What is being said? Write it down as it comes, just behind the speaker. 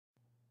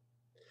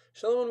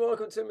Shalom and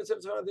welcome to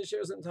Mitzvot. This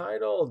year is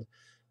entitled,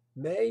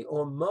 May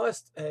or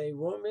Must a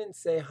Woman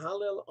Say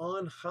Hallel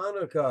on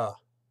Chanuka?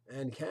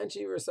 And can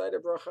she recite a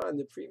bracha? In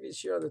the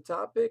previous year on the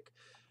topic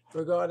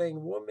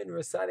regarding women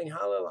reciting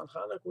Hallel on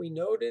Chanuka, we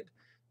noted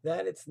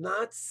that it's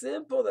not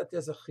simple that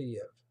there's a chiyuv.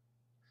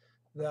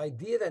 The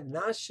idea that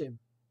Nashim,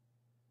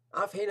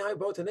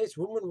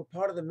 women were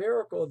part of the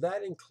miracle,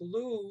 that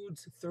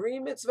includes 3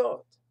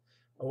 mitzvot.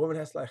 A woman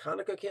has to light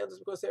Hanukkah candles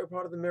because they were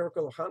part of the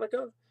miracle of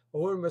Hanukkah. A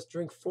woman must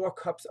drink 4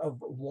 cups of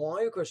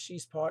wine because she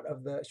was part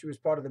of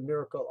the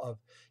miracle of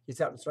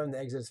Yitzhak Mitzrayim, the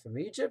exodus from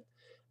Egypt.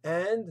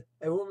 And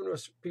a woman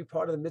must be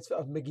part of the mitzvah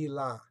of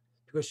Megillah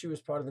because she was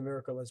part of the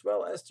miracle as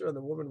well. Esther and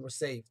the woman were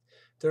saved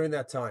during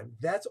that time.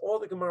 That's all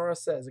the Gemara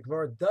says. The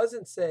Gemara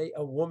doesn't say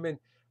a woman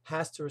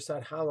has to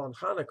recite Hallel on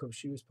Hanukkah if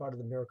she was part of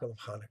the miracle of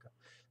Hanukkah.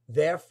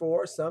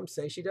 Therefore, some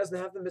say she doesn't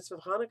have the mitzvah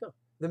of Hanukkah,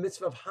 the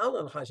mitzvah of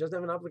Hallel on Hanukkah. She doesn't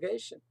have an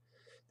obligation.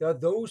 There are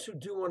those who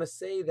do want to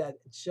say that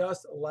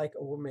just like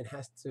a woman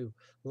has to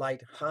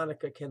light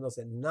Hanukkah candles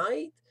at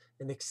night,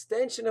 an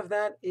extension of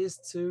that is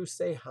to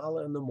say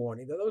Hallel in the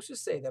morning. There are those who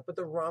say that, but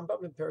the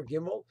Rambam in Perek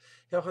Gimel,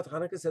 Hilchot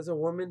Hanukkah, says a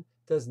woman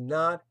does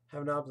not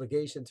have an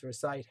obligation to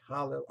recite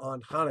Hallel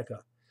on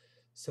Hanukkah.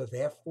 So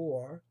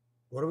therefore,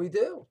 what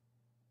do?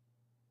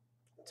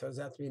 It turns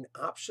out to be an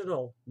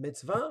optional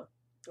mitzvah,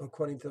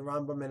 according to the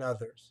Rambam and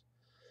others.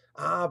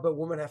 But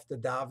women have to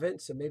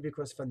daven, so maybe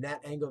because from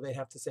that angle they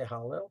have to say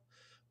Hallel.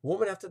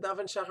 Women have to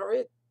daven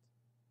shacharit,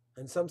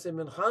 and some say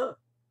mincha.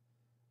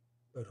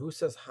 But who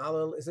says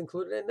Hallel is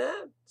included in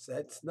that? So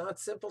it's not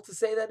simple to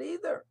say that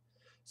either.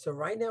 So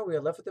right now we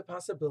are left with the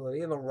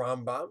possibility in the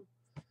Rambam,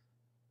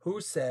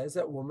 who says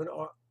that women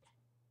are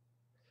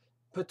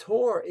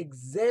patur,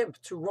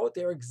 exempt, to wrote,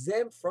 they're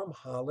exempt from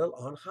Hallel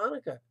on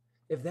Hanukkah.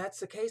 If that's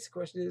the case, the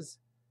question is,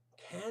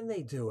 can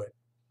they do it?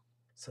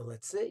 So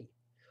let's see.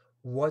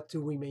 What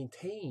do we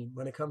maintain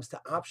when it comes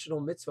to optional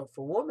mitzvah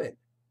for women?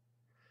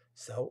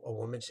 So a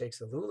woman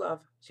shakes a lulav.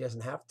 She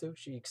doesn't have to.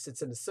 She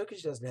sits in the sukkah.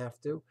 She doesn't have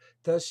to.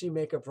 Does she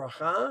make a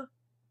bracha?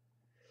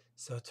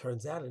 So it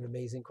turns out an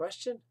amazing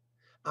question.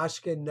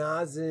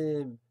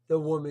 Ashkenazim, the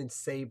women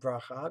say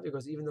bracha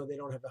because even though they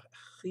don't have a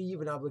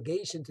chiyuv, an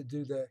obligation to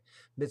do the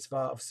mitzvah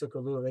of sukkah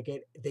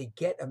lulav, they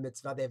get a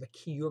mitzvah. They have a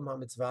kiyum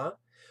ha-mitzvah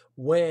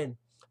when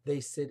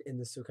they sit in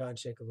the sukkah and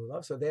shake a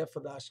lulav. So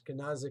therefore, the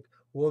Ashkenazic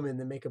woman,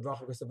 they make a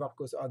bracha because the bracha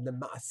goes on the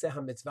ma'aseh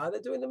ha-mitzvah.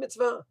 They're doing the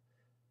mitzvah,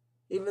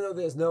 even though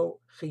there's no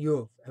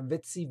chiyuv. And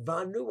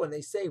vitzivanu, when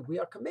they say we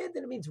are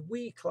commanded, it means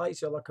we, Klal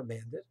Yisrael, are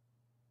commanded.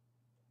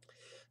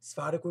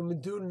 Sephardic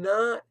women do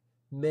not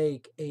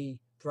make a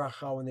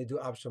bracha when they do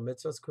optional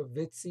mitzvahs.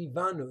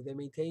 Vitzivanu, they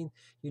maintain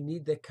you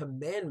need the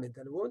commandment,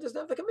 and a woman doesn't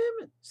have the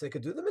commandment, so they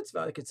could do the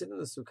mitzvah, they could sit in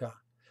the sukkah,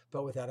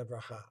 but without a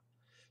bracha.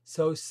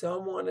 So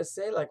some want to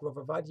say, like Rav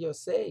Avad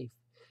Yosef,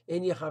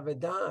 in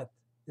Yechavedat,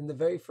 in the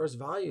very first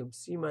volume,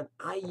 Siman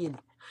Ayin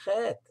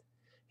Chet,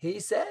 he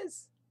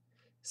says,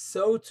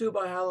 so too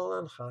by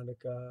Hallel on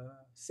Hanukkah.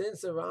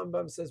 Since the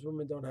Rambam says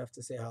women don't have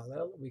to say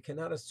Hallel, we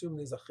cannot assume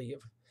there's a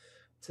chiyuv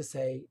to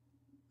say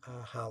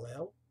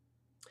Hallel.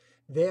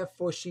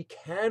 Therefore, she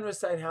can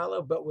recite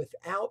Hallel, but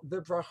without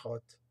the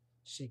brachot.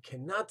 She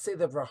cannot say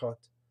the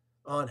brachot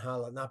on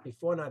Hallel, not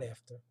before, not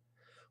after.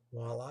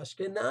 While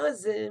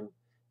Ashkenazim,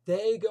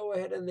 they go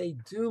ahead and they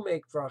do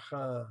make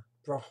brachot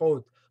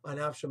on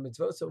Avsham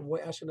Mitzvot, so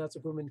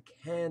Ashkenazic women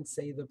can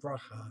say the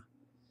bracha.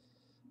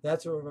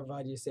 That's what Rav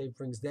Avad Yosef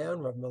brings down.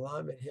 Rav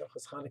Malam at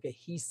Hilchos Chanukah,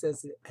 he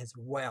says it as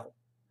well.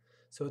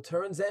 So it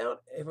turns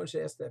out everyone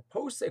should ask that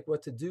posek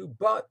what to do,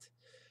 but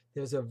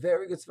there's a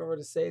very good svara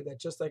to say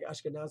that just like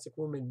Ashkenazic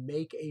women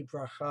make a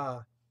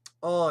bracha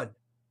on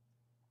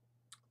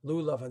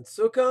lulav and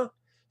sukkah,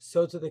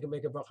 so too they can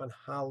make a bracha on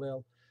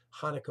Hallel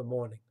Hanukkah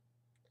morning.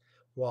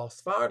 While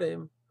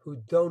Sfardim, who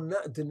do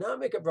not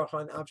make a bracha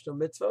on optional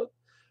mitzvot,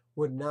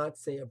 would not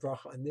say a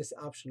bracha on this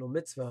optional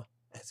mitzvah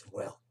as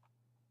well.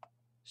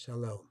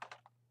 Shalom.